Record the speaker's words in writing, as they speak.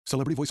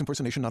Celebrity voice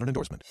impersonation not an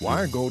endorsement.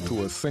 Why go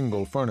to a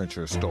single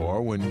furniture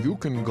store when you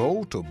can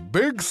go to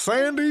Big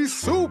Sandy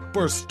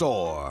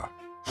Superstore?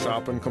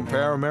 Shop and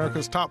compare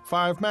America's top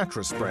 5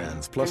 mattress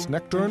brands, plus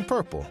Nectar and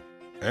Purple.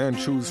 And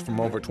choose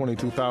from over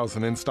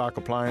 22,000 in-stock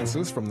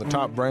appliances from the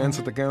top brands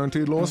at the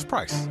guaranteed lowest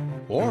price.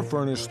 Or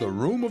furnish the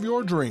room of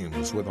your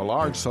dreams with a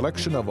large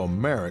selection of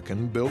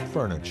American-built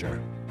furniture.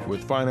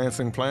 With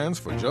financing plans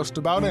for just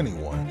about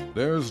anyone,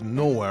 there's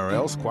nowhere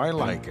else quite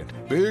like it.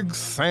 Big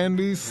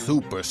Sandy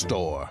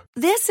Superstore.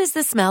 This is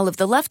the smell of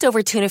the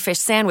leftover tuna fish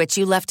sandwich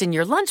you left in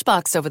your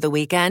lunchbox over the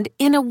weekend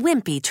in a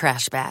wimpy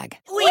trash bag.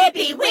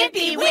 Wimpy,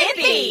 wimpy,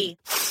 wimpy!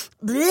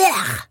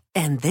 Blech!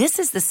 And this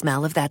is the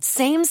smell of that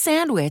same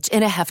sandwich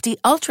in a hefty,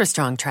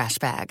 ultra-strong trash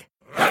bag.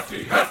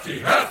 Hefty, hefty,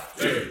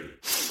 hefty!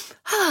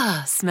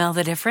 Ah, smell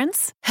the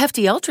difference?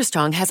 Hefty Ultra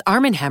Strong has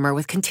Arm & Hammer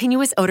with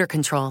continuous odor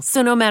control,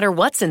 so no matter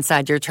what's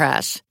inside your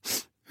trash,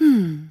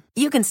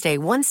 you can stay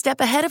one step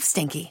ahead of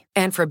stinky.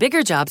 And for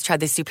bigger jobs, try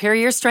the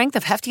superior strength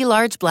of Hefty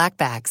Large Black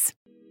Bags.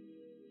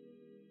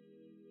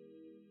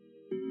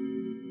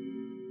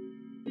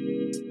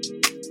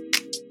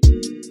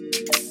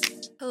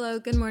 Hello,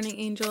 good morning,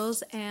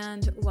 angels,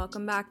 and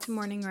welcome back to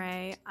Morning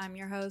Ray. I'm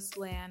your host,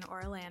 Lan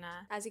or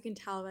Alana. As you can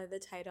tell by the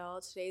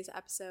title, today's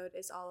episode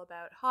is all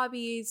about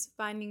hobbies,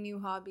 finding new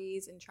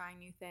hobbies, and trying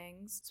new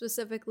things,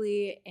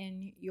 specifically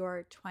in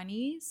your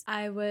 20s.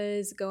 I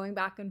was going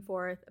back and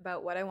forth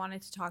about what I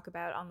wanted to talk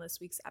about on this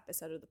week's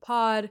episode of the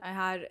pod. I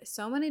had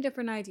so many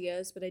different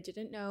ideas, but I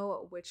didn't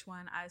know which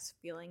one I was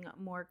feeling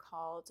more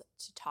called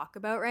to talk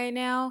about right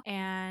now,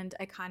 and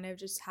I kind of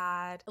just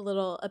had a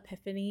little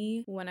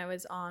epiphany when I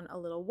was on a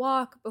little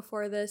walk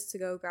before this to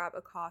go grab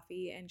a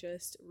coffee and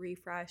just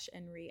refresh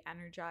and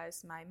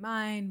re-energize my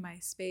mind, my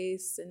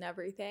space, and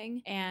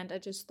everything. And I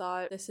just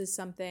thought this is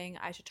something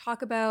I should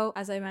talk about.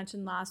 As I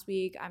mentioned last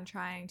week, I'm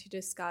trying to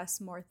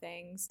discuss more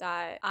things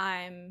that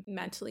I'm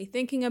mentally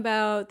thinking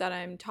about, that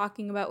I'm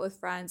talking about with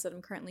friends, that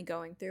I'm currently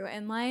going through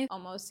in life,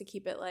 almost to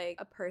keep it like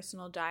a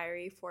personal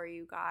diary for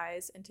you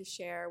guys and to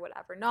share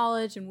whatever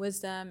knowledge and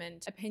wisdom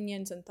and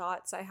opinions and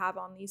thoughts I have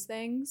on these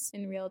things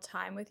in real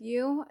time with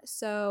you.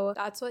 So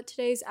that's what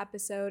today's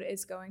episode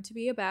is going to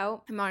be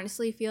about. I'm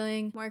honestly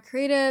feeling more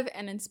creative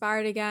and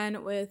inspired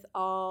again with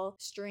all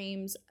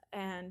streams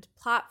and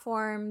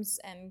platforms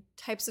and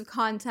types of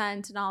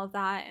content and all of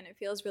that, and it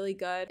feels really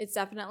good. It's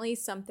definitely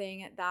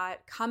something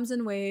that comes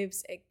in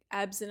waves. It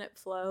ebbs and it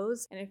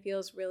flows, and it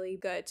feels really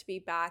good to be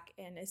back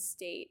in a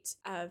state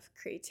of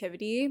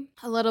creativity.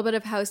 A little bit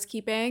of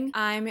housekeeping.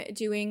 I'm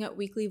doing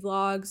weekly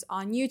vlogs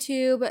on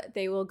YouTube.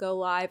 They will go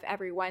live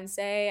every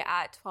Wednesday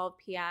at 12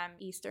 p.m.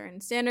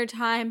 Eastern Standard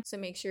Time, so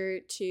make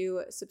sure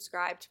to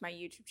subscribe to my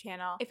YouTube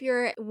channel. If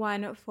you're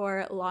one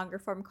for longer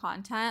form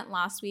content,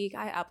 last week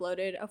I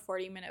uploaded a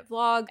 40-minute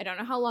vlog. I don't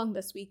know how long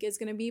this week is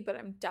going to be, but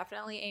I'm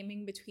definitely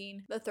aiming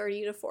between the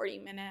 30 to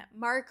 40-minute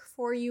mark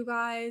for you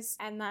guys.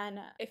 And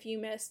then if you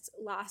missed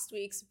last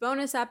week's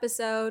bonus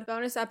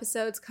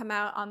episodes come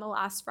out on the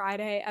last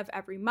Friday of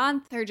every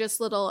month. They're just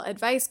little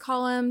advice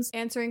columns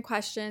answering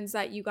questions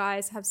that you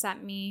guys have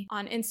sent me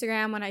on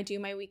Instagram when I do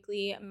my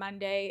weekly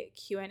Monday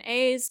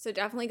Q&As. So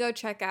definitely go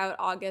check out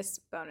August's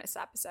bonus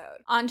episode.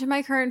 On to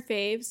my current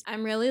faves.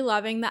 I'm really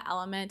loving the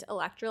Element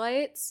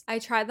electrolytes. I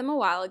tried them a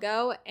while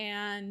ago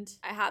and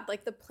I had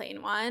like the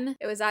plain one.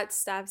 It was at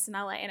Steps in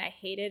LA and I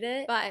hated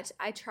it, but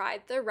I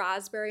tried the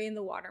raspberry and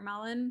the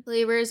watermelon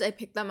flavors. I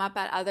picked them up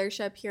at Other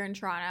Ship here in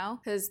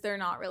Toronto because they're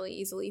not really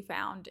easily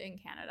found in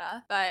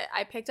Canada, but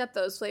I picked up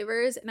those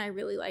flavors and I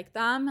really like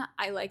them.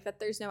 I like that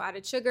there's no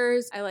added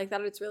sugars. I like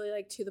that it's really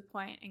like to the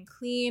point and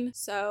clean.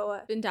 So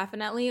I've been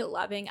definitely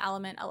loving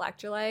Element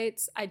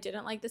electrolytes. I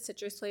didn't like the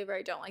citrus flavor.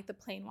 I don't like the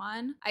plain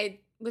one. I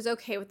was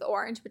okay with the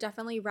orange, but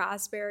definitely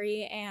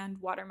raspberry and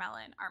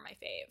watermelon are my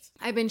fave.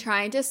 I've been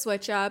trying to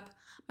switch up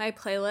my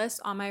playlist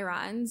on my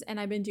runs, and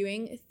I've been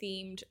doing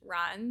themed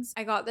runs.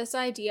 I got this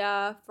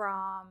idea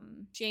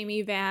from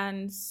Jamie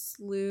Van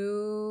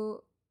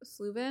Sleuven.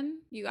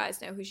 You guys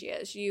know who she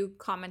is. You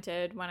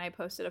commented when I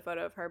posted a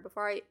photo of her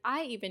before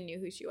I even knew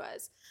who she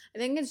was. I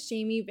think it's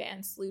Jamie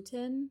Van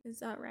Sleuven. Is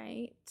that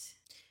right?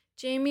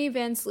 Jamie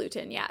Van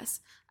Sleuven,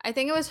 yes. I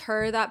think it was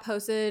her that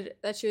posted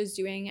that she was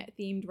doing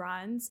themed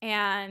runs.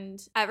 And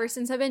ever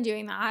since I've been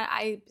doing that,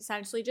 I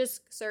essentially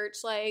just search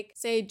like,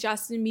 say,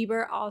 Justin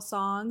Bieber all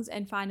songs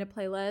and find a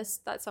playlist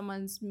that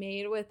someone's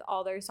made with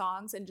all their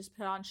songs and just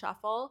put it on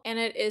shuffle. And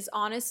it is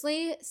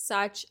honestly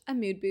such a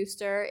mood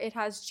booster. It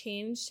has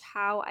changed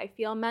how I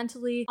feel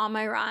mentally on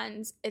my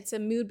runs. It's a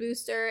mood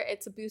booster.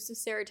 It's a boost of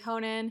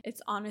serotonin.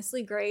 It's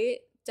honestly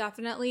great.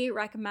 Definitely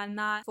recommend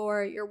that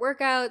for your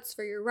workouts,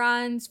 for your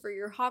runs, for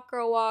your hot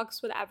girl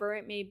walks, whatever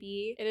it may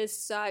be. It is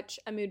such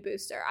a mood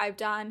booster. I've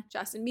done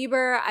Justin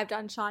Bieber, I've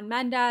done Shawn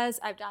Mendes,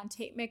 I've done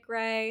Tate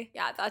McRae.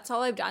 Yeah, that's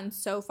all I've done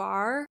so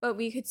far. But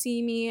we could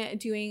see me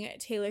doing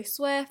Taylor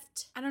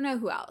Swift. I don't know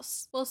who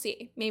else. We'll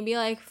see. Maybe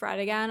like Fred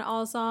again,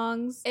 all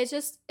songs.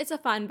 It's a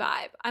fun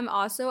vibe. I'm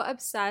also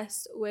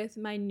obsessed with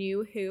my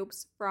new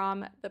hoops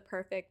from The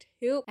Perfect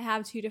hoop. I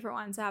have 2 different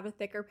ones. I have a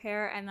thicker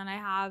pair, and then I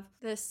have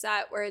this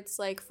set where it's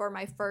like for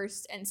my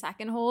first and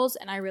second holes,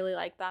 and I really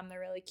like them. They're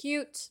really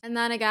cute. And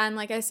then again,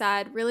 like I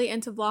said, really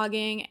into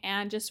vlogging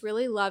and just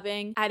really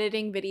loving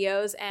editing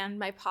videos and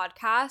my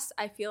podcast.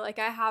 I feel like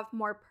I have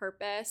more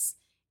purpose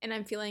and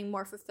I'm feeling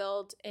more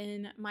fulfilled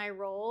in my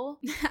role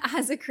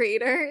as a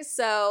creator.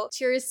 So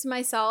cheers to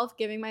myself,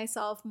 giving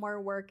myself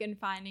more work and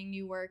finding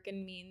new work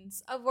and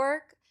means of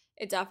work.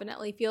 It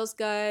definitely feels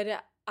good.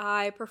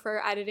 I prefer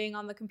editing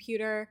on the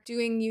computer,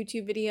 doing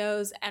YouTube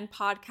videos and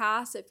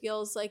podcasts. It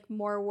feels like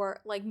more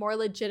work, like more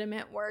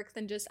legitimate work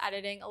than just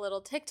editing a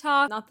little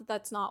TikTok. Not that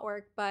that's not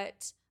work,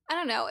 but I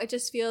don't know. It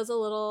just feels a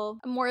little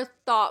more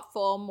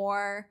thoughtful,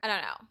 more, I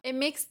don't know. It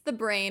makes the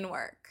brain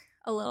work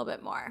a little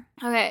bit more.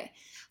 Okay,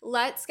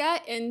 let's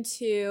get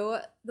into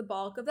the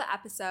bulk of the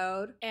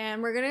episode,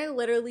 and we're gonna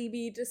literally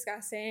be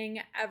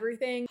discussing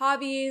everything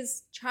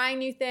hobbies, trying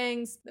new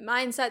things, the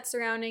mindset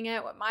surrounding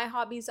it, what my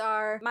hobbies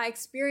are, my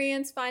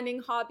experience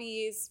finding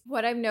hobbies,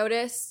 what I've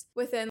noticed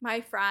within my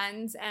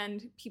friends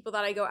and people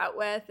that I go out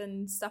with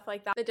and stuff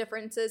like that, the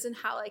differences in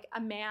how like a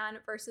man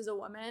versus a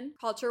woman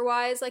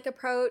culture-wise like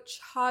approach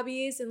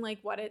hobbies and like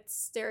what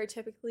it's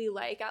stereotypically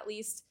like, at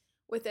least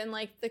within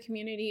like the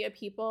community of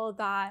people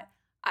that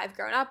I've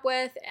grown up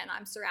with and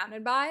I'm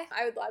surrounded by.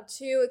 I would love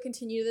to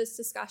continue this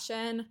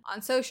discussion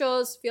on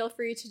socials. Feel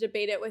free to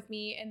debate it with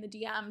me in the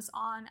DMs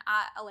on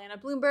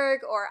 @AlanaBloomberg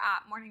or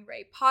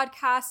 @MorningRay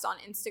Podcast on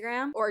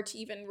Instagram, or to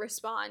even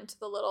respond to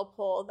the little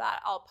poll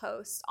that I'll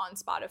post on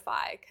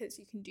Spotify, because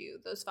you can do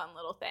those fun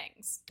little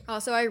things.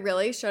 Also, I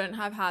really shouldn't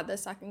have had the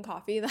second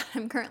coffee that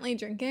I'm currently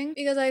drinking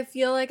because I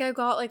feel like I've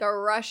got like a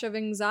rush of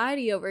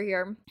anxiety over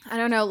here. I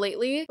don't know,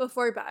 lately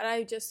before bed,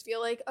 I just feel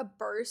like a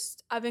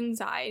burst of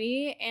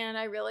anxiety, and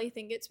I really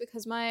think it's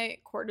because my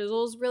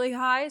cortisol is really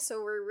high.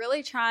 So we're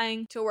really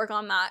trying to work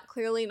on that.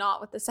 Clearly not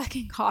with the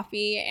second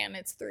coffee, and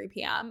it's 3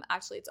 p.m.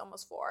 Actually, it's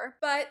almost 4.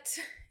 But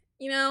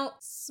you know,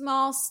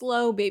 small,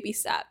 slow baby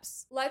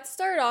steps. Let's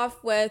start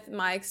off with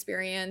my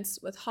experience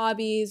with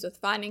hobbies, with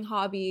finding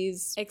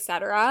hobbies,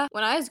 etc.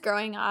 When I was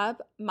growing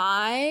up,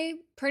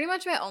 pretty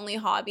much my only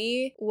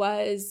hobby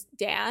was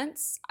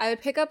dance. I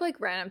would pick up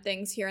like random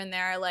things here and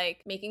there,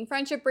 like making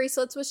friendship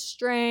bracelets with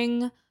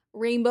string,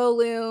 rainbow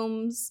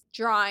looms,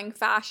 drawing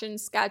fashion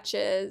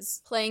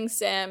sketches, playing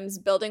Sims,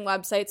 building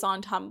websites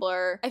on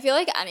Tumblr. I feel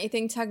like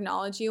anything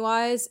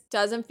technology-wise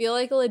doesn't feel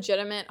like a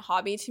legitimate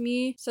hobby to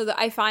me. So that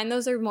I find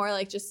those are more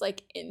like just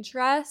like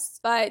interests.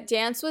 But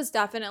dance was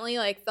definitely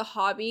like the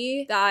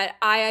hobby that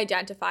I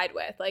identified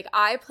with. Like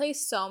I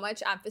placed so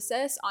much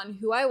emphasis on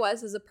who I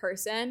was as a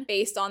person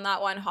based on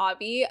that one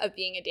hobby of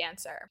being a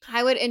dancer.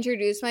 I would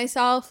introduce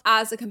myself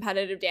as a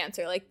competitive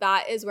dancer. Like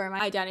that is where my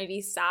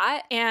identity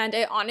sat. And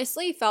it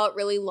honestly felt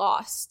really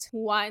lost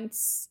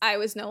once I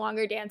was no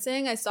longer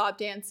dancing. I stopped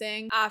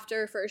dancing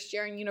after first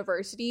year in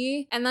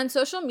university, and then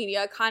social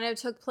media kind of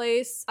took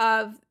place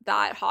of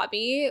that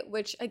hobby,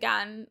 which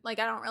again, like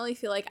I don't really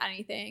feel like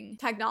anything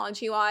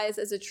technology wise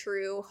is a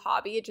true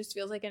hobby. It just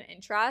feels like an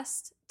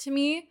interest to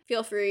me.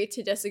 Feel free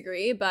to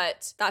disagree,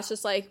 but that's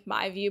just like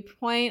my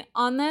viewpoint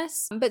on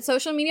this. But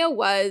social media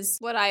was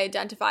what I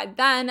identified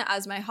then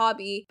as my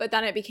hobby, but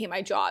then it became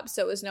my job,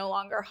 so it was no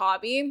longer a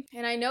hobby.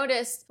 And I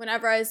noticed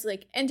whenever I was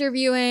like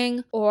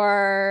interviewing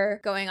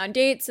or going on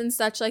dates and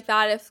such like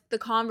that, if the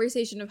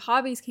conversation of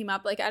hobbies came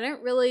up, like I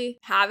didn't really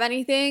have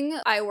anything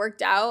I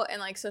worked out,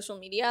 and like social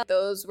media,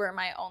 those were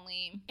my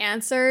only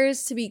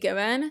answers to be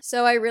given.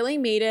 So I really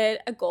made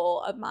it a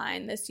goal of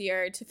mine this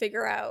year to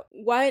figure out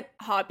what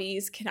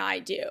hobbies can I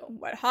do?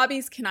 What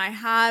hobbies can I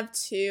have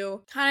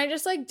to kind of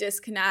just like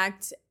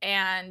disconnect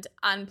and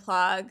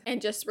unplug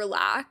and just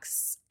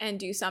relax and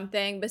do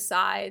something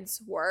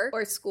besides work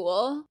or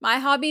school? My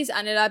hobbies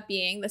ended up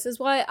being, this is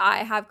what I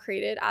have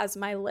created as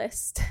my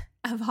list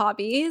of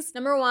hobbies.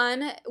 Number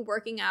 1,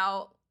 working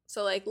out.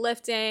 So like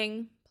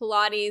lifting,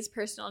 Pilates,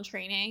 personal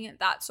training,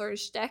 that sort of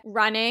shtick.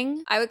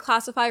 Running. I would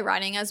classify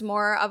running as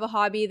more of a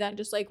hobby than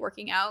just like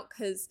working out,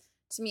 because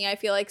to me, I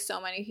feel like so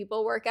many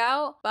people work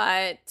out,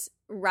 but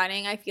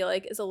running I feel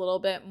like is a little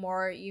bit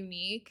more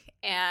unique,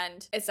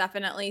 and it's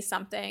definitely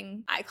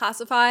something I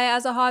classify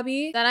as a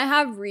hobby. Then I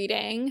have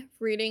reading.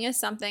 Reading is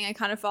something I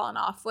kind of fallen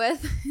off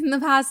with in the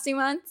past 2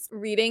 months.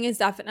 Reading is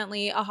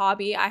definitely a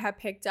hobby I have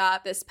picked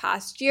up this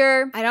past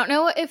year. I don't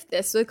know if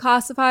this would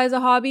classify as a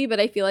hobby, but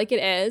I feel like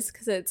it is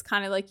because it's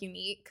kind of like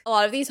unique. A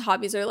lot of these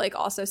hobbies are like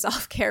also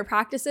self-care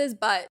practices,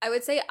 but I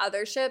would say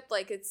othership,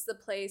 like it's the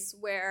place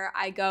where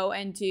I go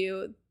and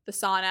do the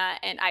sauna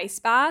and ice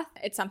bath.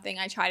 It's something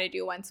I try to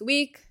do once a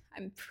week.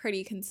 I'm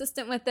pretty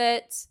consistent with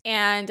it,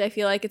 and I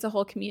feel like it's a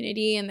whole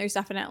community, and there's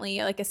definitely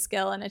like a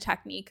skill and a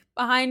technique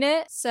behind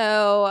it.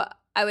 So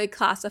I would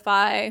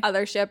classify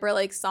othership or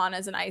like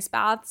saunas and ice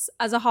baths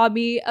as a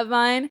hobby of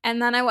mine. And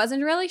then I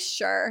wasn't really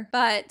sure,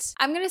 but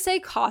I'm gonna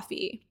say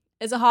coffee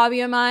is a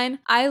hobby of mine.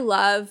 I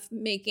love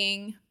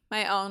making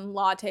my own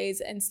lattes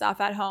and stuff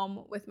at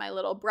home with my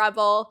little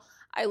Breville.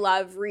 I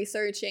love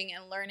researching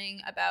and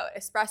learning about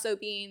espresso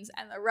beans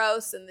and the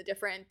roasts and the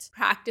different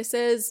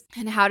practices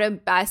and how to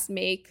best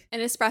make an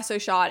espresso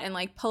shot and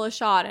like pull a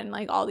shot and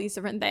like all these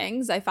different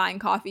things. I find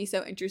coffee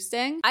so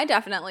interesting. I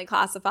definitely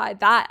classified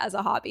that as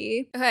a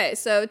hobby. Okay,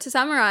 so to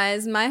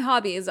summarize, my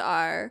hobbies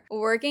are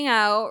working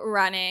out,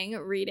 running,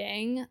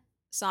 reading,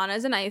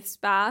 saunas and ice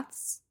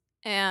baths,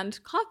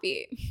 and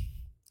coffee.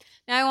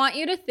 Now, I want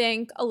you to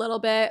think a little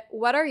bit,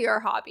 what are your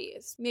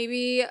hobbies?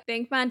 Maybe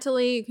think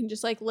mentally, you can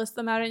just like list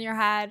them out in your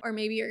head, or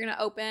maybe you're gonna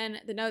open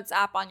the notes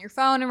app on your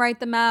phone and write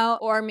them out,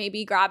 or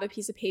maybe grab a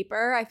piece of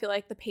paper. I feel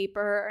like the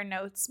paper or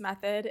notes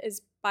method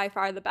is by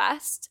far the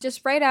best.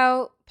 Just write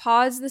out,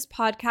 pause this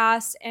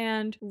podcast,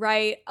 and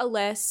write a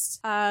list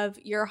of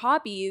your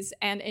hobbies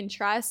and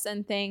interests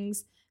and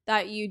things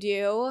that you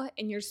do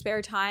in your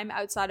spare time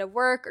outside of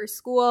work or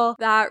school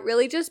that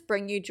really just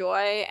bring you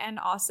joy and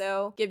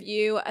also give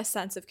you a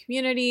sense of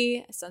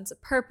community, a sense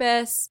of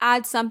purpose,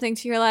 add something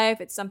to your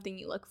life. It's something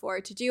you look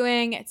forward to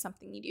doing. It's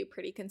something you do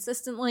pretty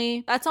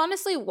consistently. That's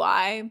honestly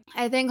why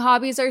I think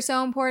hobbies are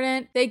so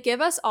important. They give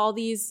us all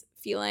these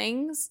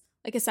feelings,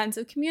 like a sense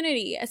of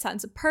community, a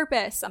sense of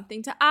purpose,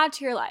 something to add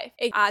to your life.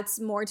 It adds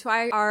more to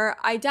our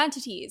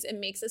identities. It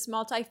makes us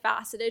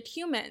multifaceted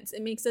humans.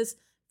 It makes us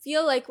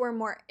feel like we're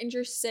more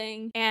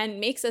interesting and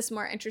makes us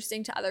more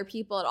interesting to other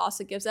people. It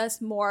also gives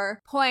us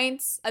more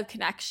points of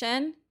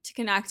connection to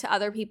connect to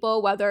other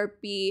people, whether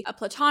it be a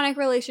platonic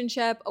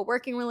relationship, a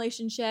working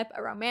relationship,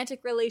 a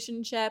romantic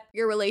relationship,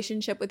 your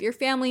relationship with your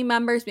family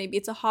members. Maybe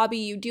it's a hobby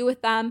you do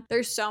with them.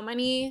 There's so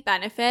many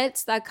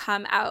benefits that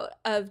come out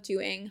of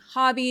doing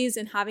hobbies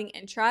and having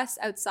interests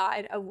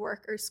outside of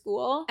work or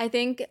school. I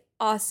think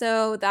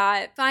also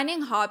that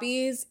finding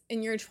hobbies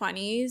in your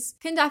 20s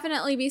can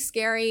definitely be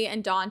scary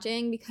and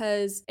daunting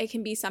because it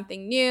can be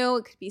something new.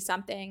 It could be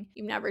something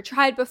you've never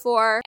tried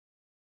before.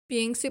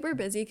 Being super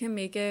busy can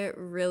make it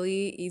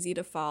really easy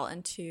to fall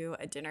into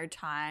a dinner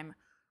time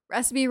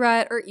recipe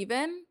rut, or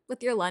even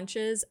with your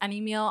lunches.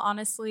 Any meal,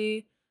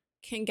 honestly,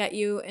 can get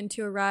you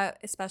into a rut,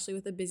 especially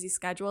with a busy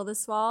schedule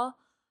this fall.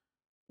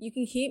 You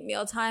can keep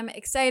mealtime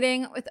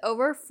exciting with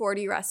over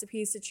 40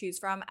 recipes to choose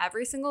from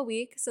every single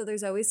week, so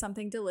there's always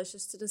something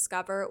delicious to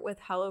discover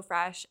with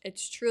HelloFresh.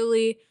 It's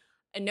truly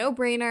a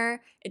no-brainer.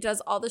 It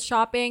does all the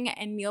shopping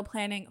and meal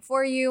planning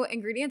for you.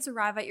 Ingredients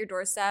arrive at your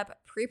doorstep,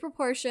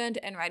 pre-proportioned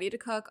and ready to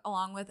cook,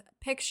 along with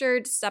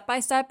pictured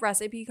step-by-step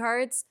recipe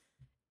cards.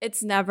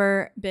 It's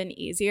never been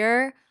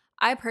easier.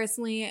 I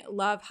personally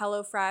love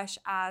HelloFresh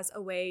as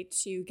a way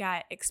to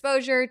get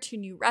exposure to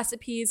new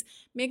recipes,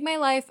 make my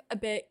life a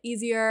bit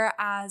easier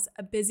as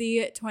a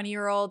busy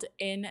 20-year-old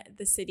in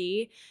the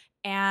city.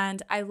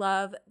 And I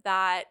love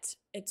that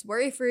it's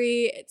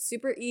worry-free, it's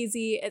super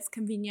easy, it's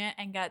convenient,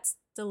 and gets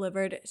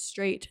delivered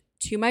straight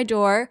to my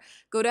door.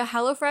 Go to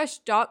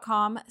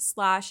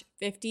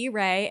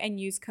hellofresh.com/50ray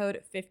and use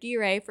code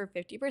 50ray for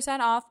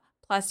 50% off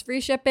plus free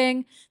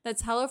shipping.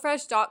 That's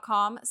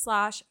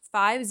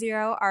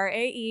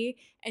hellofresh.com/50RAE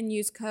and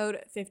use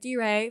code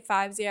 50ray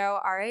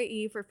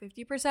 50RAE for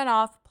 50%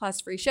 off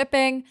plus free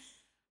shipping.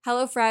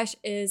 HelloFresh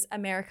is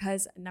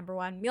America's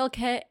 #1 meal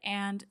kit,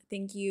 and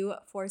thank you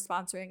for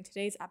sponsoring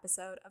today's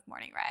episode of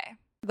Morning Ray.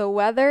 The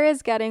weather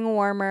is getting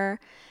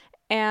warmer,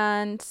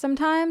 and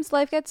sometimes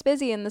life gets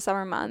busy in the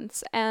summer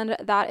months, and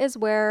that is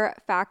where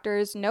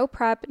Factor's no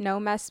prep,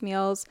 no mess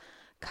meals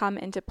come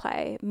into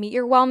play. Meet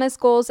your wellness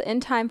goals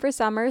in time for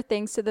summer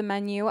thanks to the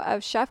menu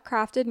of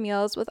chef-crafted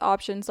meals with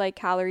options like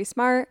Calorie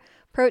Smart,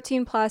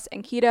 Protein Plus,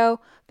 and Keto.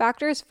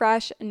 Factor's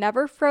fresh,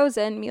 never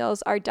frozen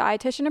meals are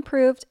dietitian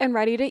approved and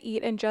ready to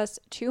eat in just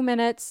 2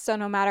 minutes, so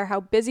no matter how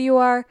busy you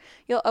are,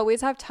 you'll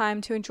always have time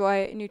to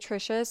enjoy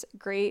nutritious,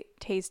 great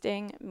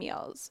tasting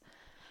meals.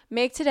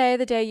 Make today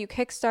the day you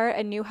kickstart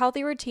a new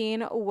healthy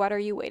routine. What are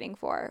you waiting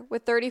for?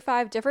 With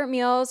 35 different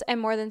meals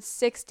and more than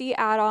 60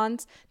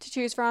 add-ons to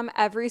choose from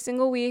every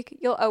single week,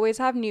 you'll always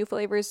have new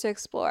flavors to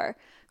explore.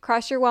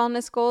 Crush your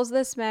wellness goals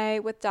this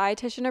May with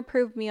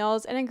dietitian-approved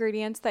meals and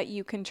ingredients that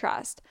you can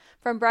trust.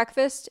 From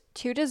breakfast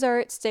to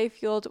dessert, stay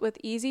fueled with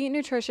easy,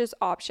 nutritious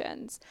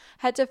options.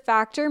 Head to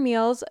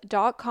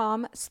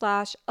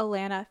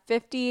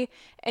factormeals.com/Alana50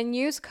 and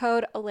use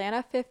code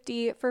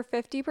Alana50 for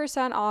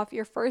 50% off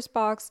your first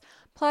box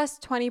plus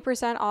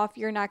 20% off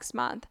your next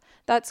month.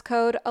 That's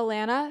code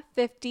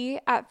Alana50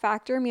 at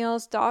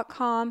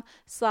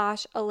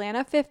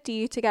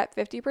factormeals.com/Alana50 to get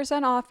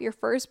 50% off your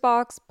first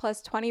box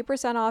plus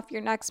 20% off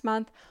your next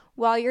month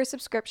while your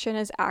subscription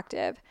is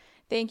active.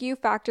 Thank you,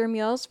 Factor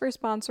Meals, for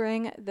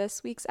sponsoring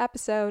this week's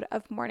episode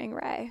of Morning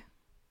Ray.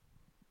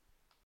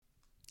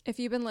 If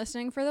you've been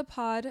listening for the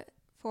pod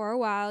for a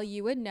while,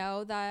 you would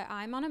know that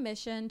I'm on a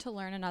mission to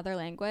learn another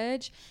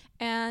language,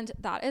 and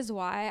that is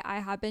why I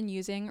have been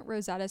using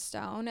Rosetta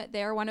Stone.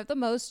 They are one of the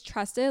most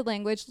trusted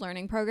language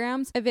learning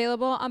programs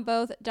available on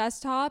both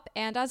desktop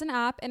and as an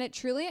app, and it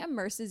truly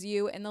immerses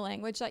you in the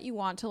language that you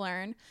want to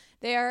learn.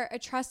 They are a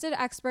trusted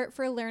expert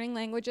for learning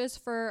languages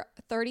for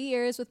 30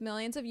 years with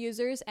millions of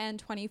users and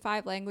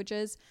 25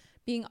 languages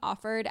being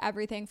offered,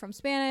 everything from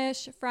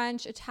Spanish,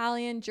 French,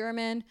 Italian,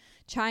 German,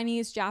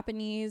 Chinese,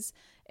 Japanese.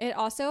 It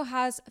also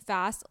has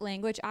fast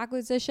language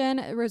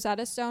acquisition.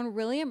 Rosetta Stone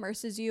really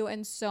immerses you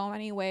in so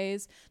many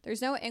ways.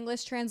 There's no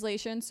English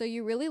translation, so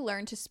you really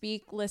learn to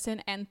speak,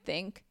 listen, and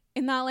think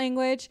in that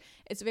language.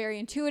 It's very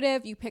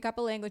intuitive. You pick up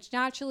a language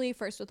naturally,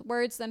 first with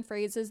words, then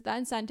phrases,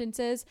 then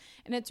sentences,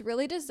 and it's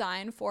really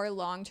designed for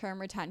long-term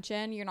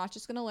retention. You're not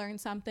just going to learn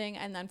something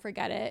and then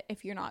forget it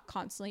if you're not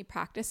constantly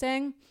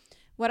practicing.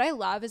 What I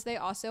love is they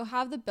also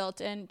have the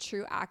built-in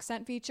true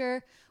accent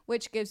feature,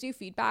 which gives you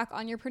feedback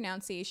on your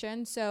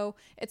pronunciation. So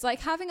it's like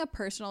having a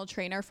personal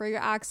trainer for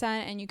your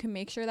accent, and you can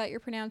make sure that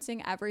you're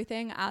pronouncing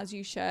everything as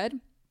you should.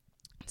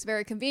 It's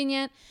very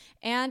convenient,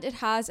 and it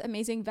has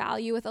amazing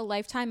value with a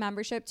lifetime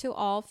membership to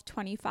all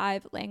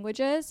 25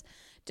 languages.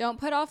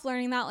 Don't put off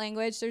learning that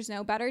language. There's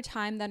no better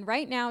time than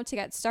right now to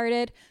get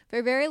started. For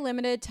a very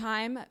limited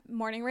time,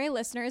 Morning Ray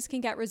listeners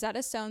can get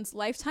Rosetta Stone's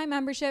lifetime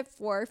membership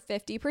for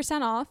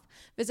 50% off.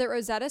 Visit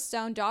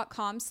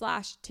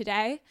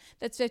rosettastone.com/today.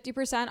 That's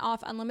 50%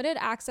 off unlimited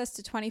access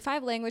to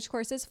 25 language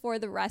courses for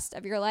the rest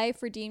of your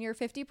life. Redeem your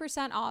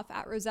 50% off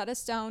at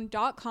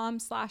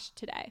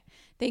rosettastone.com/today.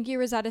 Thank you,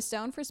 Rosetta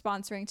Stone, for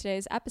sponsoring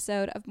today's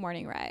episode of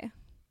Morning Ray.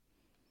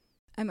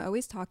 I'm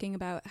always talking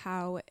about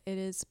how it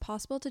is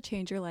possible to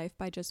change your life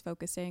by just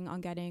focusing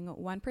on getting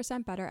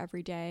 1% better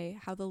every day,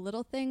 how the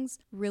little things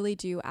really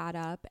do add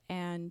up,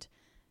 and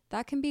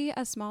that can be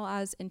as small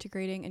as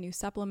integrating a new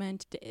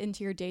supplement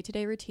into your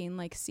day-to-day routine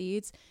like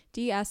Seed's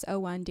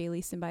DS-01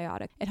 Daily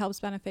Symbiotic. It helps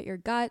benefit your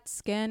gut,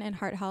 skin, and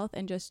heart health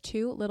in just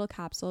 2 little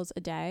capsules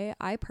a day.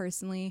 I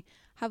personally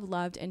have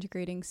loved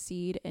integrating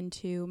Seed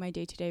into my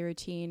day-to-day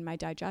routine. My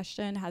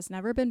digestion has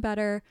never been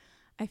better.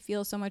 I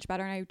feel so much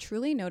better, and I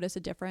truly notice a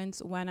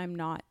difference when I'm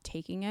not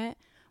taking it.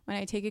 When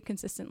I take it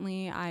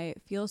consistently, I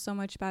feel so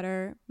much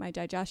better. My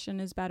digestion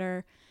is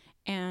better,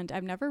 and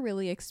I've never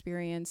really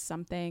experienced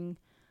something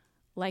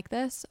like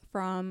this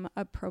from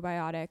a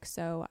probiotic.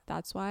 So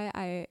that's why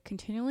I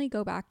continually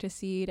go back to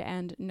Seed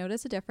and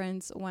notice a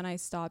difference when I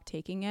stop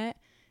taking it.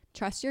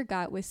 Trust your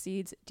gut with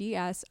Seed's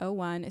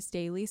DS-01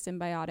 Daily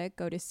Symbiotic.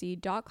 Go to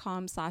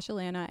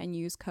seed.com/Alana and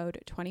use code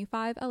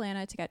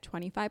 25Alana to get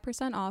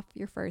 25% off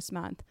your first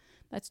month.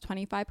 That's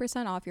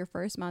 25% off your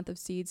first month of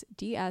Seed's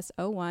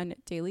DS-01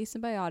 Daily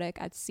Symbiotic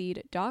at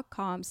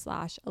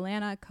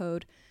seed.com/Alana,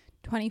 code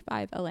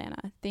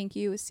 25Alana. Thank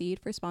you,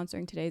 Seed, for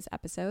sponsoring today's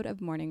episode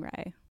of Morning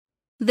Ray.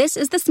 This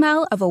is the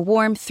smell of a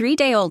warm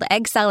 3-day-old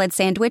egg salad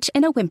sandwich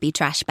in a wimpy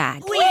trash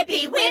bag.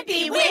 Wimpy,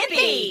 wimpy,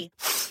 wimpy!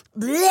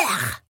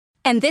 Blech!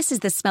 And this is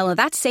the smell of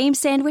that same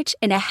sandwich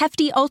in a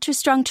hefty,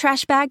 ultra-strong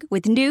trash bag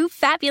with new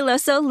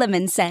Fabuloso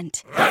lemon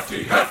scent.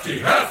 Hefty, hefty,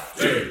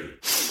 hefty!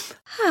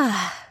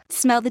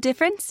 Smell the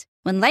difference?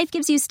 When life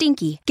gives you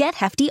stinky, get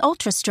Hefty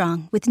Ultra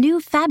Strong with new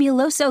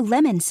Fabuloso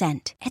lemon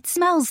scent. It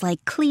smells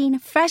like clean,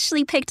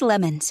 freshly picked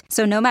lemons.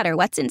 So no matter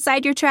what's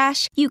inside your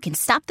trash, you can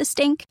stop the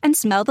stink and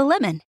smell the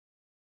lemon.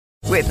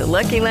 With the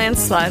Lucky Land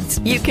Slots,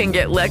 you can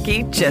get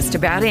lucky just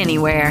about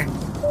anywhere.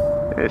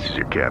 This is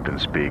your captain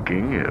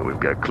speaking.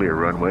 We've got clear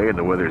runway and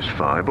the weather's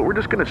fine, but we're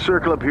just going to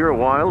circle up here a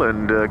while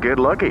and get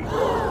lucky.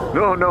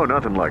 No,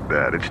 nothing like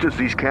that. It's just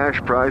these cash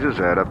prizes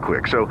add up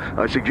quick. So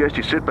I suggest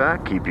you sit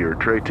back, keep your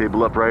tray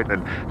table upright,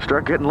 and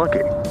start getting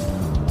lucky.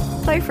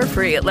 Play for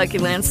free at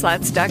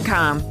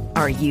LuckyLandSlots.com.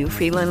 Are you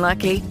feeling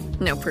lucky?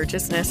 No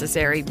purchase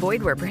necessary.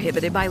 Void where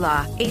prohibited by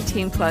law.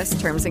 18+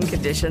 terms and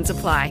conditions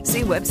apply.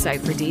 See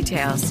website for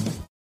details.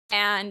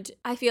 And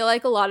I feel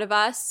like a lot of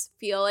us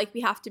feel like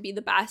we have to be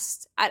the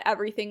best at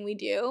everything we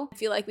do. I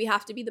feel like we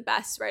have to be the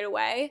best right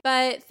away.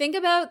 But think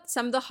about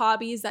some of the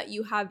hobbies that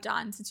you have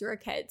done since you were a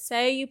kid.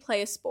 Say you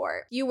play a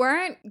sport. You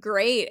weren't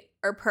great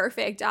or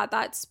perfect at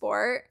that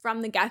sport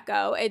from the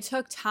get-go. It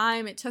took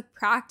time. It took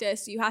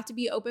practice. You have to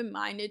be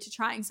open-minded to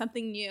trying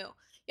something new.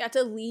 You had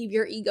to leave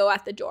your ego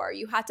at the door.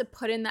 You had to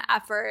put in the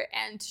effort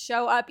and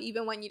show up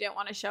even when you didn't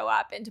want to show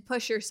up, and to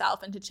push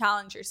yourself and to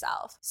challenge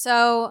yourself.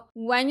 So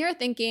when you're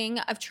thinking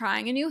of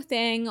trying a new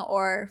thing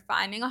or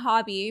finding a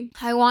hobby,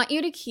 I want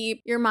you to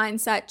keep your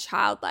mindset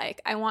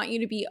childlike. I want you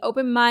to be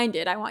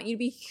open-minded. I want you to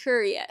be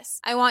curious.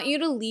 I want you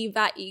to leave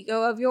that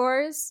ego of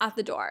yours at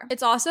the door.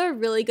 It's also a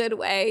really good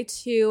way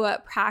to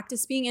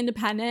practice being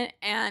independent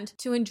and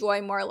to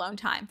enjoy more alone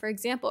time. For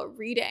example,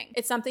 reading.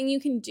 It's something you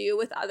can do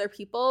with other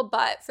people,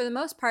 but for the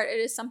most part, it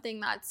is something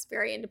that's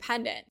very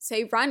independent.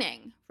 Say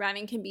running.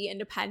 Running can be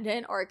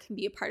independent, or it can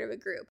be a part of a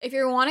group. If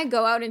you want to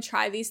go out and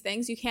try these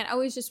things, you can't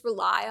always just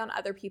rely on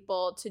other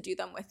people to do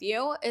them with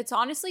you. It's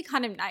honestly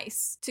kind of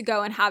nice to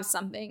go and have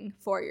something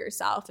for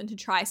yourself and to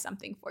try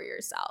something for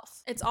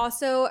yourself. It's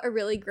also a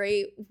really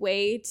great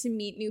way to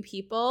meet new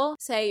people.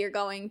 Say you're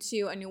going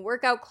to a new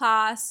workout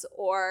class,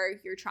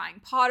 or you're trying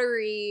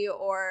pottery,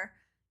 or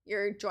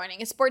you're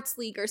joining a sports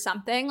league or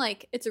something.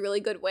 Like, it's a really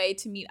good way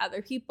to meet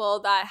other people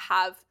that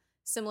have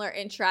similar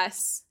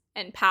interests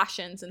and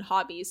passions and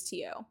hobbies to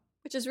you,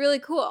 which is really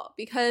cool,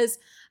 because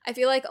I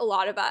feel like a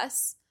lot of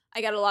us,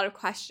 I get a lot of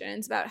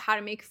questions about how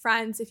to make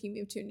friends if you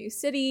move to a new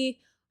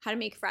city, how to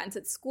make friends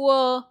at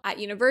school, at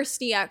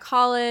university, at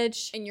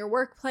college, in your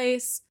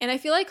workplace. And I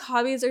feel like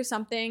hobbies are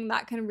something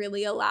that can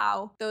really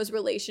allow those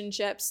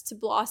relationships to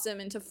blossom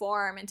and to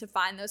form and to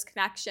find those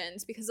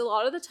connections, because a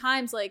lot of the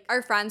times, like,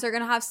 our friends are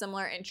going to have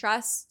similar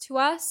interests to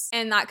us,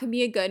 and that can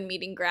be a good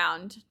meeting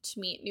ground to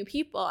meet new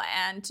people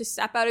and to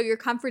step out of your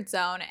comfort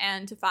zone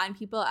and to find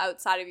people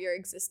outside of your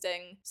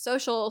existing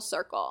social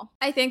circle.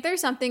 I think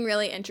there's something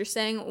really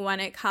interesting when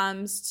it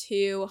comes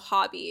to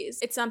hobbies.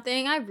 It's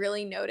something I've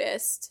really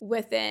noticed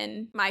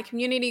within my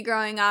community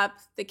growing up,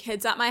 the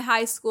kids at my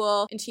high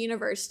school, into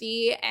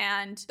university,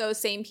 and those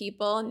same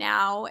people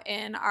now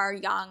in our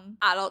young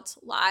adult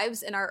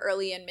lives in our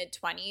early and mid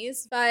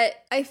 20s. But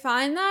I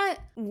find that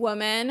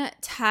women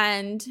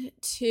tend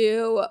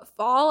to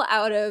fall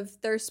out of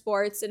their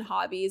sports and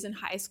hobbies in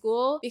high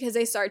school because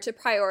they start to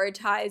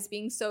prioritize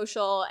being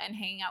social and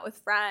hanging out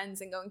with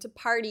friends and going to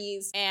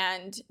parties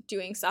and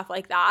doing stuff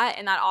like that.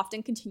 And that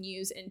often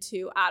continues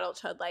into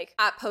adulthood, like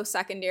at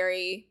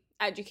post-secondary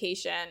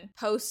education,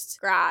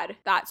 post-grad,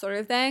 that sort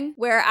of thing.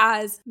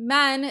 Whereas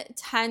men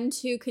tend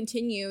to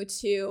continue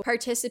to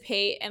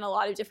participate in a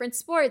lot of different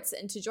sports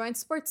and to join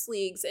sports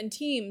leagues and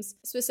teams,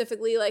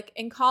 specifically like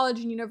in college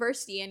and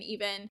university and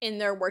even in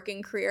their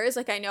working careers.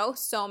 Like, I know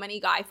so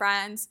many guy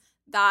friends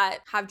that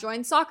have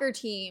joined soccer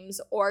teams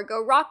or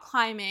go rock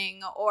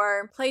climbing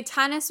or play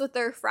tennis with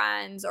their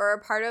friends or are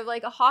part of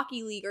like a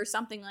hockey league or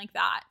something like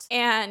that.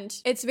 And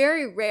it's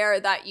very rare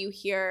that you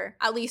hear,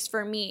 at least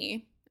for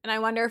me, and I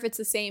wonder if it's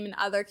the same in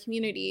other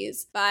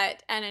communities,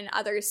 and in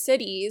other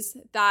cities,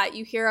 that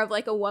you hear of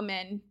like a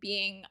woman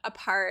being a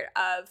part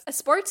of a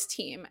sports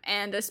team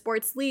and a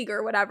sports league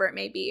or whatever it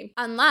may be,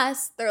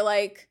 unless they're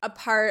like a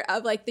part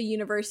of like the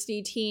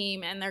university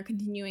team and they're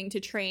continuing to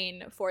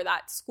train for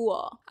that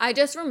school. I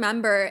just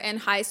remember in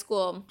high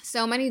school,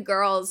 so many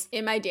girls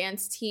in my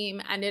dance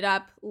team ended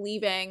up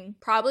leaving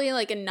probably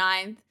like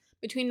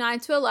between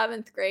 9th to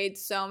 11th grade,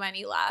 so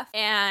many left.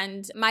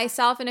 And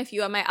myself and a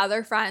few of my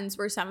other friends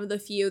were some of the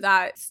few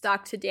that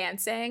stuck to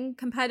dancing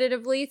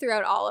competitively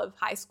throughout all of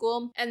high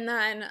school. And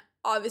then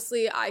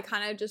obviously, I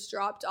kind of just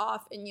dropped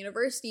off in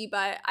university,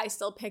 but I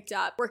still picked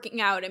up working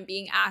out and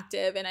being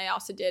active, and I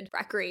also did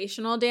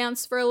recreational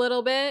dance for a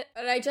little bit.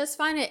 But I just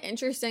find it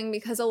interesting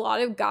because a lot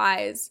of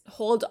guys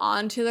hold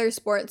on to their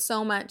sport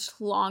so much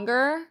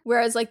longer,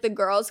 whereas like the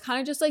girls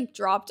kind of just like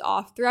dropped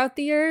off throughout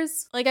the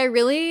years. Like,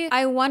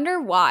 I wonder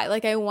why.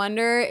 Like, I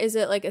wonder, is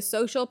it like a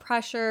social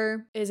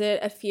pressure? Is it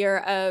a fear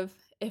of,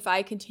 if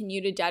I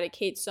continue to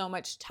dedicate so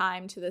much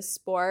time to this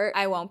sport,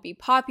 I won't be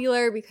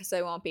popular because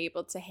I won't be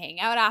able to hang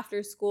out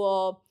after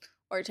school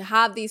or to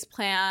have these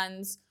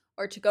plans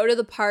or to go to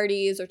the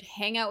parties or to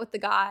hang out with the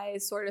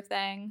guys, sort of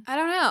thing. I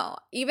don't know.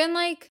 Even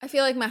like, I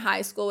feel like my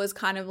high school was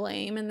kind of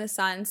lame in the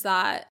sense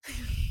that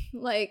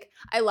like,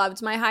 I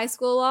loved my high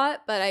school a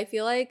lot, but I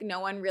feel like no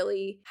one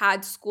really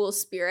had school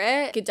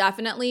spirit. It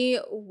definitely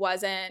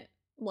wasn't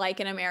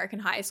like in American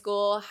high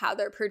school, how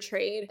they're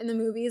portrayed in the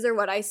movies or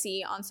what I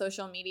see on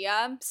social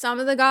media. Some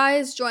of the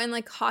guys join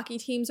like hockey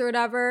teams or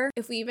whatever,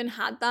 if we even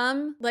had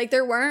them. Like,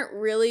 there weren't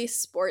really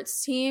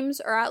sports teams,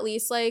 or at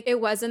least like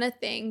it wasn't a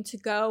thing to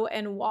go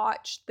and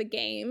watch the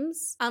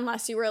games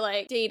unless you were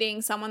like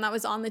dating someone that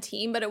was on the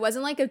team, but it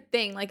wasn't like a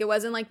thing. Like, it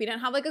wasn't like we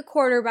didn't have like a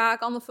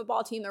quarterback on the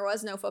football team. There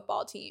was no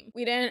football team.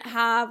 We didn't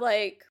have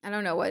like, I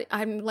don't know what,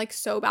 I'm like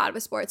so bad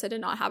with sports. I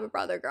did not have a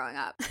brother growing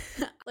up.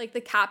 Like,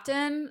 the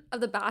captain of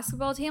the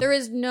basketball team, there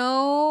is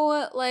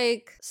no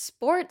like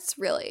sports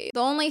really. The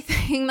only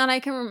thing that I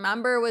can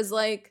remember was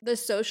like the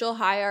social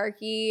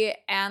hierarchy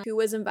and who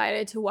was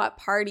invited to what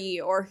party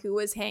or who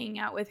was hanging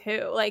out with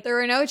who. Like, there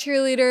were no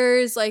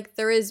cheerleaders. Like,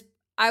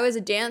 I was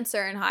a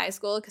dancer in high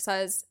school because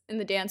I was in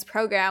the dance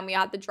program. We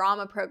had the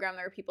drama program.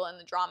 There were people in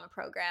the drama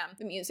program,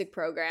 the music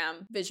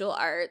program, visual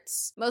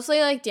arts.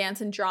 Mostly like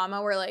dance and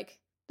drama were like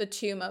the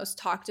two most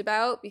talked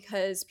about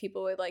because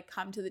people would like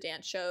come to the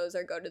dance shows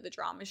or go to the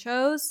drama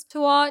shows to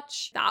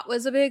watch. That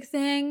was a big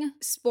thing.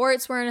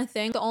 Sports weren't a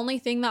thing. The only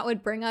thing that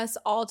would bring us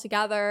all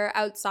together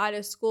outside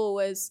of school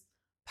was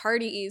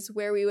parties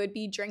where we would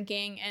be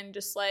drinking and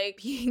just like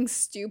being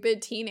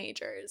stupid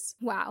teenagers.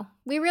 Wow,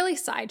 we really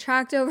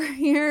sidetracked over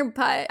here,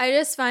 but I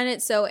just find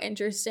it so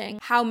interesting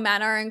how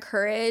men are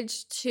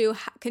encouraged to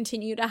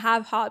continue to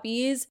have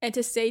hobbies and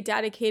to stay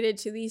dedicated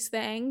to these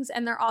things.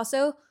 And they're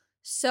also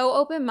so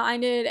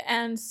open-minded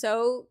and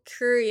so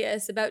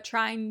curious about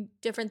trying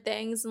different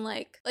things. And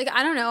like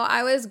I don't know,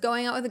 I was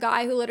going out with a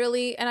guy who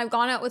literally, and I've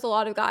gone out with a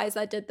lot of guys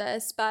that did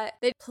this, but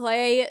they'd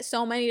play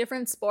so many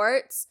different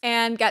sports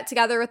and get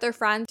together with their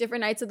friends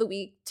different nights of the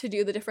week to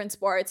do the different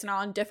sports and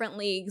on different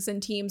leagues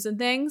and teams and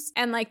things.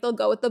 And like, they'll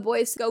go with the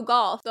boys to go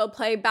golf, they'll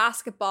play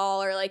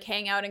basketball or like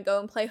hang out and go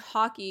and play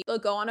hockey, they'll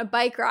go on a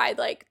bike ride.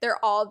 Like,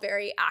 they're all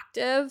very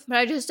active. But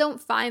I just don't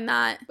find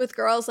that with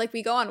girls. Like,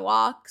 we go on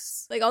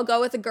walks, like I'll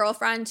go with a girlfriend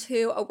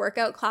to a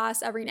workout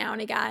class every now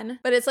and again,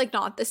 but it's like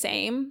not the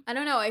same. I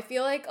don't know. I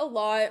feel like a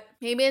lot,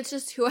 maybe it's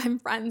just who I'm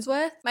friends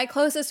with. My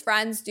closest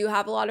friends do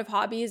have a lot of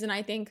hobbies, and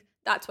I think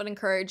that's what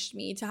encouraged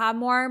me to have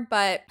more.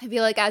 But I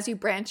feel like as you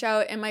branch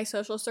out in my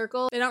social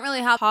circle, they don't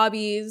really have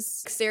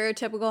hobbies,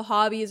 stereotypical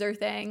hobbies or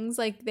things.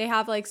 Like they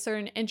have like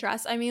certain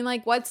interests. I mean,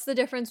 like what's the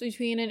difference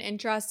between an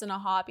interest and a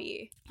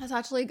hobby? That's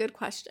actually a good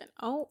question.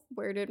 Oh,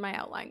 where did my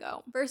outline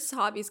go? Versus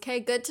hobbies. Okay,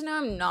 good to know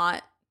I'm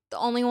not the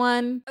only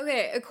one.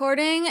 Okay,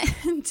 according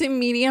to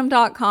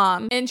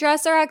medium.com,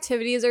 interests are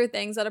activities or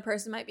things that a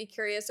person might be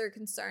curious or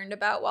concerned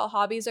about, while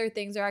hobbies are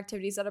things or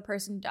activities that a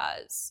person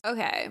does.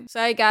 Okay, so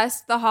I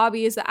guess the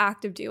hobby is the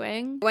act of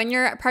doing. When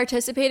you're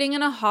participating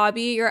in a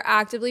hobby, you're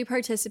actively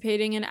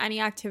participating in any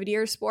activity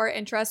or sport.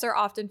 Interests are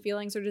often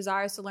feelings or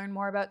desires to learn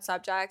more about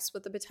subjects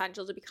with the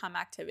potential to become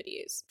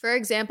activities. For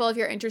example, if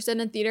you're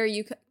interested in theater,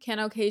 you can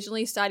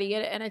occasionally study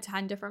it and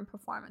attend different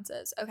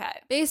performances. Okay,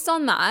 based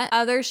on that,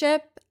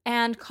 othership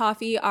and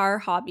coffee are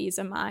hobbies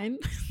of mine.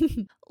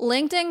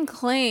 LinkedIn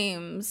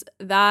claims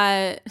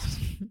that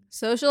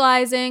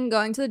socializing,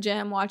 going to the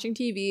gym, watching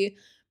TV,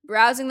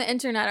 browsing the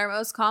internet are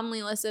most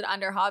commonly listed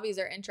under hobbies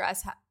or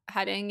interests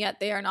heading, yet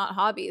they are not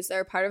hobbies.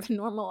 They're part of a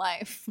normal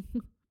life.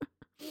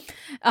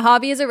 A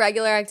hobby is a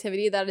regular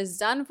activity that is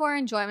done for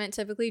enjoyment,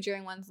 typically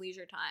during one's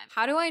leisure time.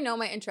 How do I know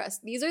my interests?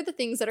 These are the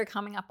things that are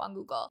coming up on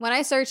Google. When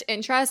I search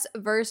interests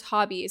versus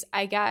hobbies,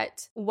 I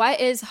get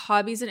what is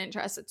hobbies and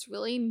interests. It's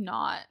really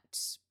not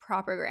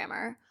proper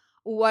grammar.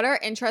 What are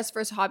interests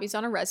versus hobbies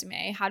on a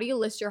resume? How do you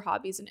list your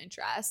hobbies and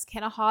interests?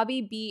 Can a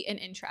hobby be an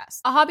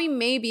interest? A hobby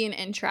may be an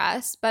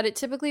interest, but it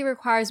typically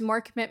requires more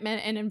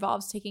commitment and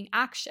involves taking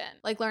action,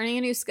 like learning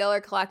a new skill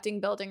or collecting,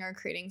 building, or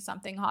creating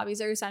something.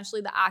 Hobbies are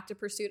essentially the active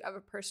pursuit of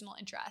a personal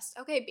interest.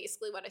 Okay,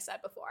 basically what I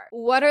said before.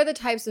 What are the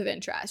types of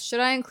interests?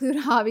 Should I include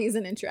hobbies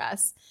and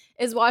interests?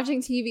 Is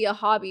watching TV a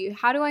hobby?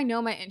 How do I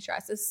know my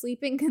interests? Is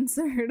sleeping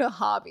considered a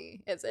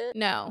hobby? Is it?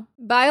 No.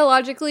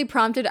 Biologically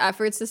prompted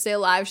efforts to stay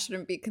alive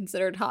shouldn't be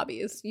considered hobbies.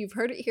 You've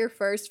heard it here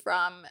first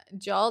from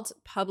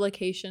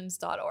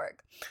jaltpublications.org.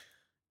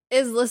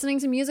 Is listening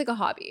to music a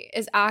hobby?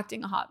 Is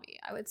acting a hobby?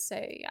 I would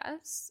say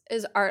yes.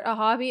 Is art a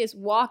hobby? Is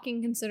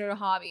walking considered a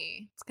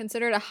hobby? It's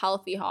considered a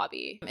healthy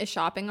hobby. Is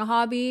shopping a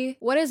hobby?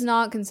 What is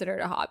not considered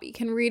a hobby?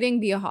 Can reading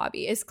be a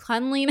hobby? Is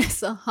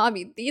cleanliness a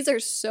hobby? These are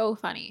so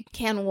funny.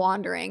 Can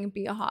wandering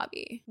be a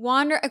hobby?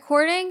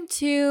 According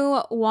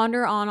to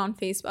Wander on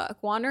Facebook,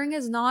 wandering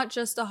is not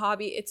just a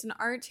hobby, it's an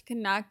art to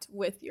connect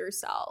with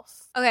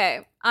yourself.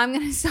 Okay, I'm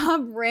gonna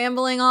stop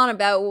rambling on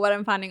about what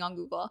I'm finding on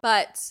Google,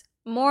 but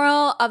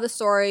moral of the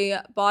story,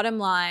 bottom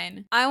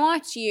line, I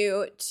want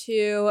you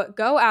to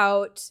go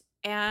out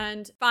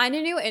and find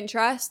a new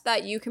interest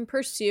that you can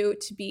pursue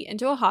to be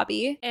into a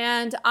hobby.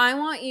 And I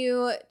want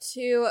you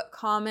to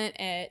comment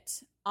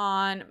it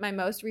on my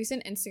most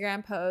recent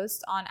Instagram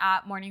post on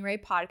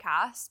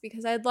 @MorningRayPodcast,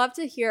 because I'd love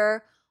to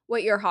hear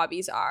what your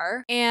hobbies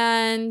are.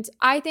 And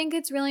I think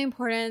it's really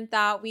important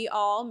that we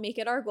all make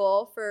it our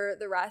goal for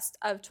the rest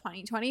of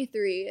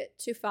 2023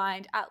 to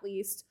find at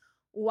least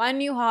one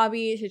new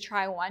hobby, to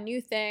try one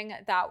new thing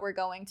that we're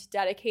going to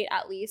dedicate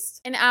at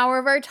least an hour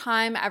of our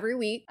time every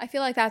week. I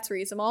feel like that's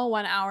reasonable,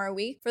 1 hour a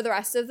week for the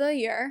rest of the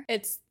year.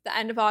 It's the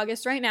end of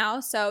August right now,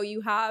 so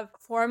you have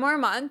 4 more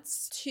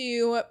months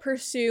to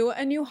pursue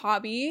a new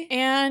hobby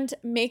and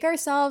make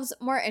ourselves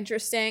more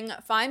interesting,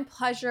 find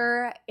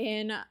pleasure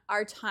in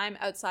our time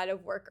outside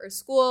of work or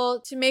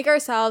school, to make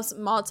ourselves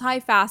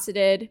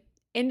multifaceted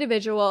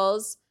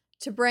individuals,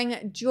 to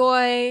bring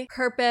joy,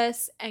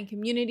 purpose, and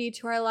community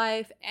to our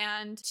life,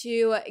 and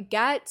to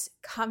get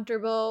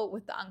comfortable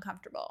with the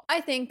uncomfortable.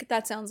 I think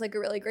that sounds like a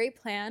really great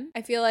plan.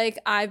 I feel like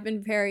I've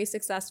been very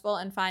successful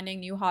in finding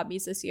new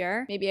hobbies this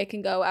year. Maybe I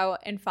can go out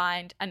and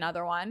find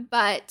another one.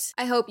 But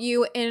I hope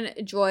you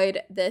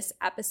enjoyed this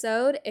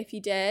episode. If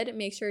you did,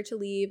 make sure to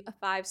leave a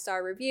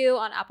 5-star review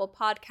on Apple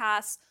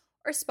Podcasts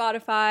or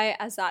Spotify,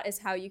 as that is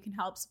how you can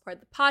help support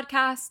the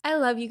podcast. I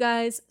love you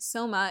guys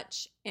so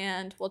much,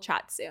 and we'll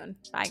chat soon.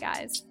 Bye,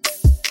 guys.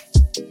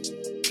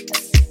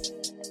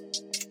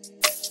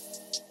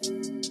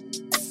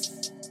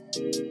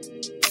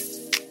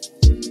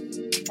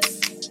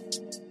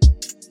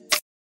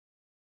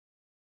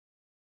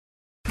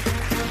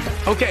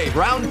 Okay,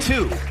 round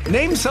 2.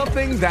 Name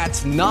something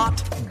that's not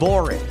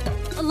boring.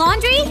 A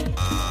laundry?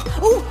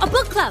 Ooh, a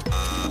book club.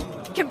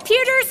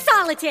 Computer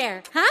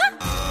solitaire, huh?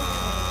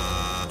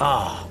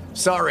 Ah,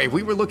 sorry,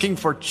 we were looking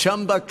for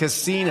Chumba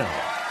Casino.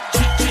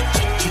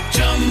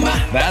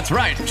 That's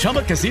right,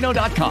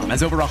 ChumbaCasino.com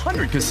has over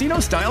 100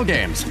 casino-style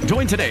games.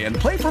 Join today and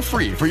play for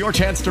free for your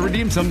chance to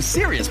redeem some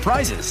serious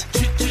prizes.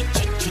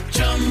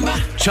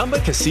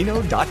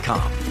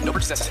 ChumbaCasino.com. No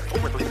purchase necessary.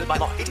 Void where prohibited by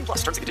law.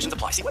 18+ terms and conditions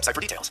apply. See website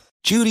for details.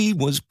 Judy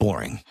was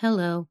boring.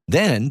 Hello.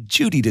 Then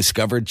Judy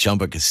discovered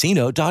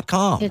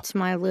ChumbaCasino.com. It's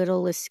my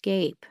little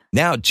escape.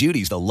 Now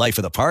Judy's the life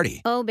of the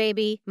party. Oh,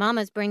 baby,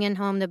 mama's bringing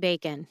home the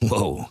bacon.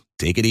 Whoa,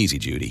 take it easy,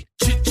 Judy.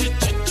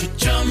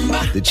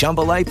 The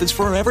Chumba life is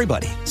for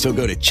everybody. So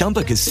go to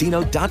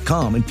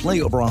ChumbaCasino.com and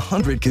play over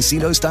 100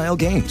 casino-style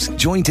games.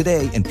 Join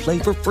today and play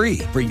for free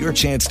for your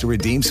chance to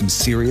redeem some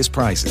serious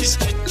prizes.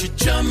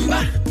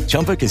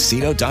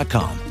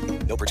 ChumbaCasino.com.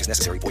 No purchase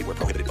necessary. Void where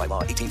prohibited by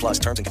law. 18+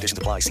 terms and conditions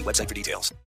apply. See website for details.